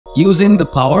Using the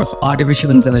power of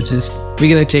artificial intelligence,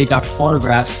 we're going to take our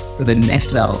photographs to the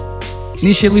next level.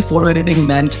 Initially, photo editing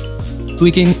meant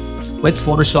tweaking with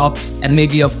Photoshop and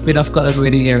maybe a bit of color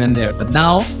grading here and there. But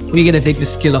now we're going to take the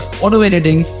skill of photo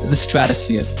editing to the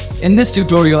stratosphere. In this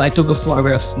tutorial, I took a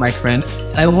photograph of my friend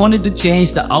and I wanted to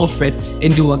change the outfit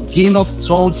into a Game of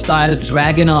Thrones style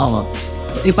dragon armor.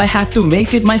 But if I had to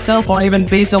make it myself or even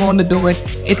pay someone to do it,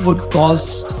 it would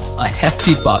cost a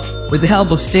hefty buck. With the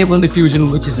help of Stable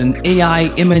Diffusion, which is an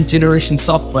AI image generation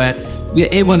software, we are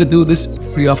able to do this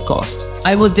free of cost.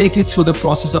 I will take you through the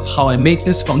process of how I make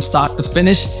this from start to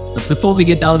finish. But before we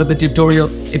get down to the tutorial,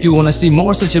 if you want to see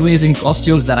more such amazing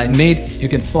costumes that I made, you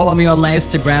can follow me on my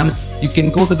Instagram. You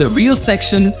can go to the Reels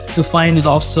section to find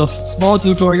lots of small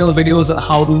tutorial videos on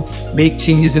how to make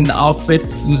changes in the outfit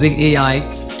using AI.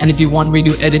 And if you want me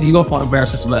to edit your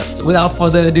photographs as well. So without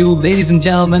further ado, ladies and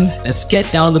gentlemen, let's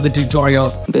get down to the tutorial.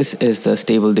 This is the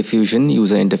Stable Diffusion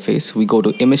user interface. We go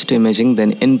to image to imaging,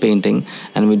 then in painting,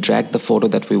 and we drag the photo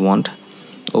that we want.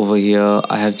 Over here,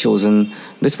 I have chosen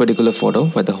this particular photo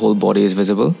where the whole body is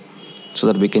visible so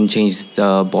that we can change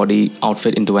the body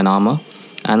outfit into an armor.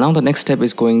 And now the next step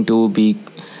is going to be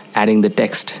adding the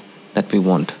text that we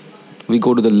want. We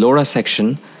go to the LoRa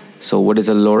section. So what is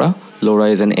a LoRa?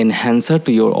 LoRa is an enhancer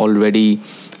to your already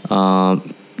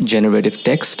generative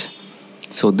text.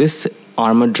 So this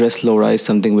armored dress LoRa is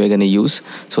something we're going to use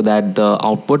so that the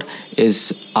output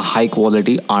is a high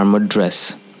quality armored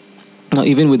dress. Now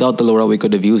even without the LoRa we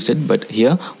could have used it, but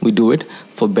here we do it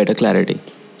for better clarity.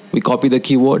 We copy the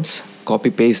keywords, copy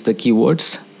paste the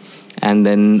keywords, and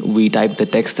then we type the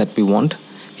text that we want.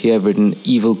 Here I've written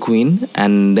evil queen,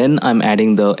 and then I'm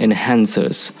adding the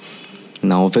enhancers.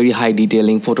 Now very high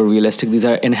detailing, photorealistic, these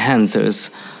are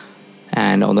enhancers.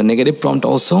 And on the negative prompt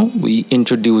also we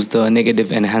introduce the negative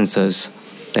enhancers,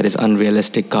 that is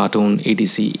unrealistic, cartoon,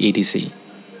 etc.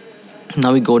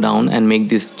 Now we go down and make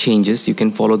these changes. You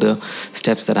can follow the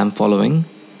steps that I'm following.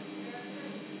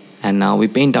 And now we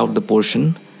paint out the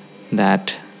portion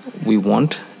that we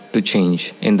want to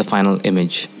change in the final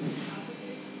image.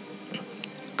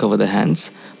 Cover the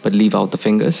hands but leave out the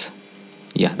fingers.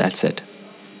 Yeah, that's it.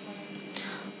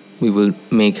 We will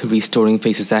make restoring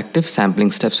faces active,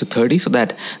 sampling steps to 30 so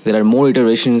that there are more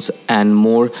iterations and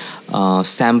more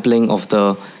sampling of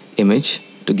the image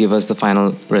to give us the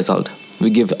final result. We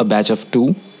give a batch of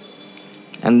 2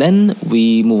 and then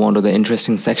we move on to the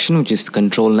interesting section, which is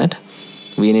control net.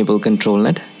 We enable control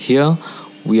net. Here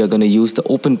we are going to use the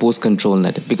open pose control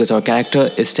net because our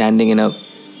character is standing in a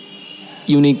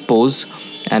unique pose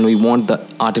and we want the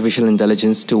artificial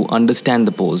intelligence to understand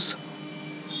the pose.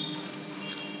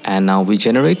 And now we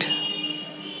generate,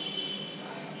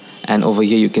 and over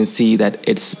here you can see that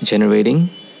it's generating.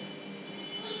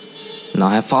 Now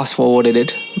I have fast forwarded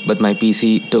it, but my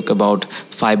PC took about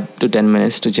 5 to 10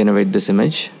 minutes to generate this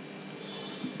image.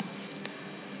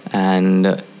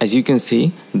 And as you can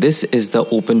see, this is the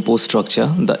open pose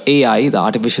structure. The AI, the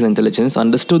artificial intelligence,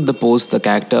 understood the pose the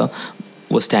character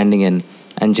was standing in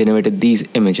and generated these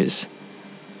images.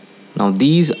 Now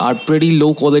these are pretty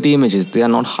low quality images. They are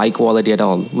not high quality at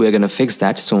all. We are going to fix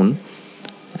that soon.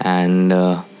 And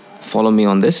follow me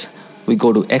on this. We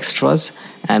go to extras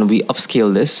and we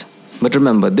upscale this. But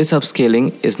remember, this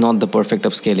upscaling is not the perfect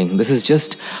upscaling. This is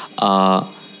just a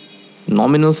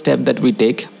nominal step that we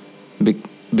take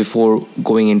before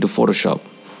going into Photoshop.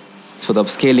 So the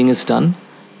upscaling is done.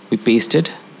 We paste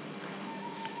it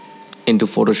into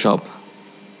Photoshop.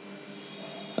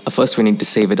 First we need to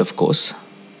save it, of course.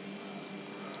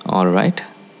 Alright,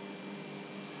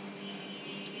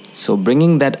 so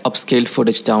bringing that upscaled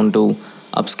footage down to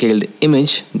upscaled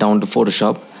image down to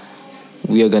Photoshop,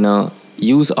 we are gonna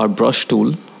use our brush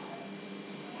tool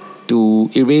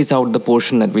to erase out the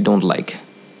portion that we don't like.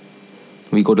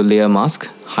 We go to layer mask,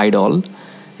 hide all,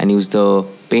 and use the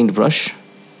paintbrush,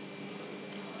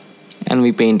 and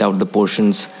we paint out the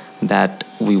portions that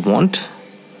we want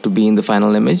to be in the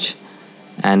final image.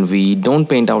 And we don't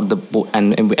paint out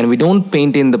and we don't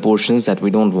paint in the portions that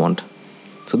we don't want.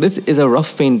 So this is a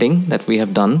rough painting that we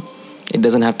have done. It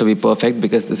doesn't have to be perfect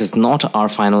because this is not our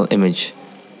final image.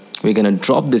 We're gonna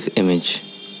drop this image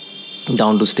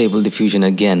down to Stable Diffusion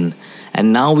again,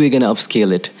 and now we're gonna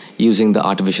upscale it using the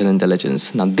artificial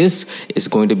intelligence. Now this is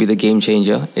going to be the game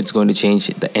changer. It's going to change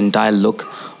the entire look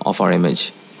of our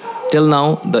image. Till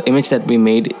now, the image that we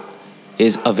made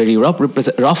is a very rough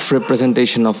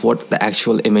representation of what the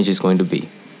actual image is going to be.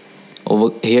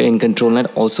 Over here in control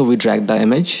net also we drag the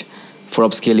image. For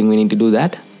upscaling we need to do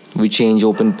that. We change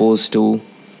open pose to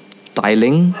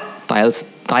tile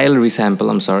resample,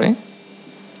 I'm sorry.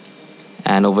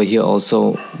 And over here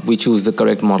also we choose the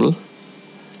correct model.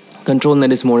 Control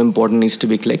net is more important, needs to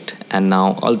be clicked. And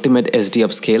now ultimate SD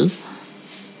upscale.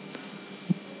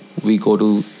 We go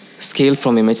to scale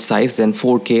from image size, then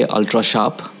 4K ultra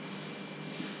sharp.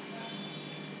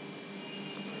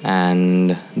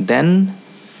 And then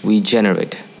we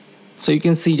generate. So you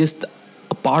can see just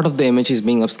a part of the image is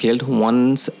being upscaled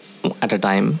once at a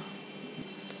time.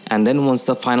 And then once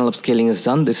the final upscaling is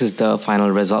done, this is the final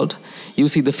result. You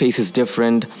see the face is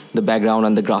different, the background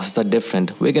and the grasses are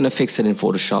different. We're going to fix it in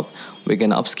Photoshop. We're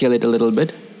going to upscale it a little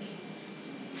bit.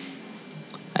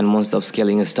 And once the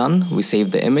upscaling is done, we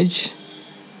save the image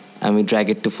and we drag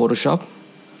it to Photoshop.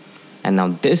 And now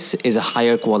this is a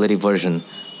higher quality version.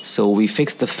 So we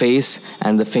fix the face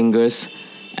and the fingers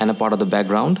and a part of the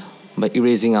background by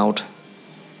erasing out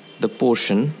the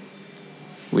portion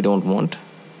we don't want.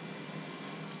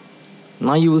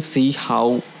 Now you will see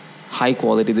how high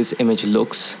quality this image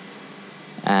looks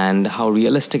and how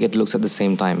realistic it looks at the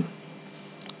same time.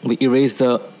 We erase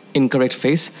the incorrect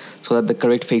face so that the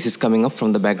correct face is coming up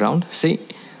from the background. See,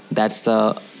 that's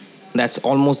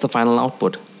almost the final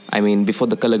output. I mean, before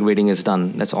the color grading is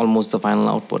done, that's almost the final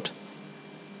output.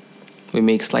 We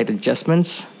make slight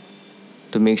adjustments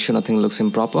to make sure nothing looks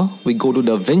improper. We go to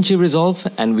DaVinci Resolve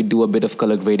and we do a bit of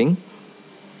color grading.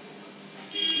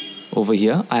 Over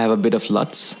here, I have a bit of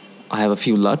LUTs. I have a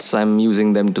few LUTs. I'm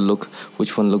using them to look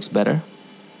which one looks better.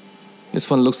 This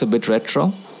one looks a bit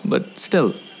retro, but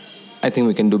still, I think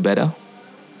we can do better.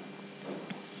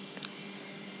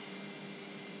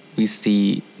 We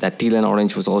see that teal and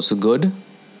orange was also good.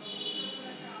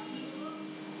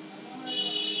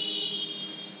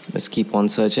 Let's keep on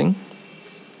searching.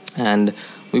 And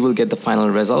we will get the final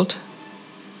result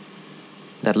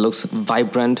that looks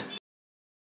vibrant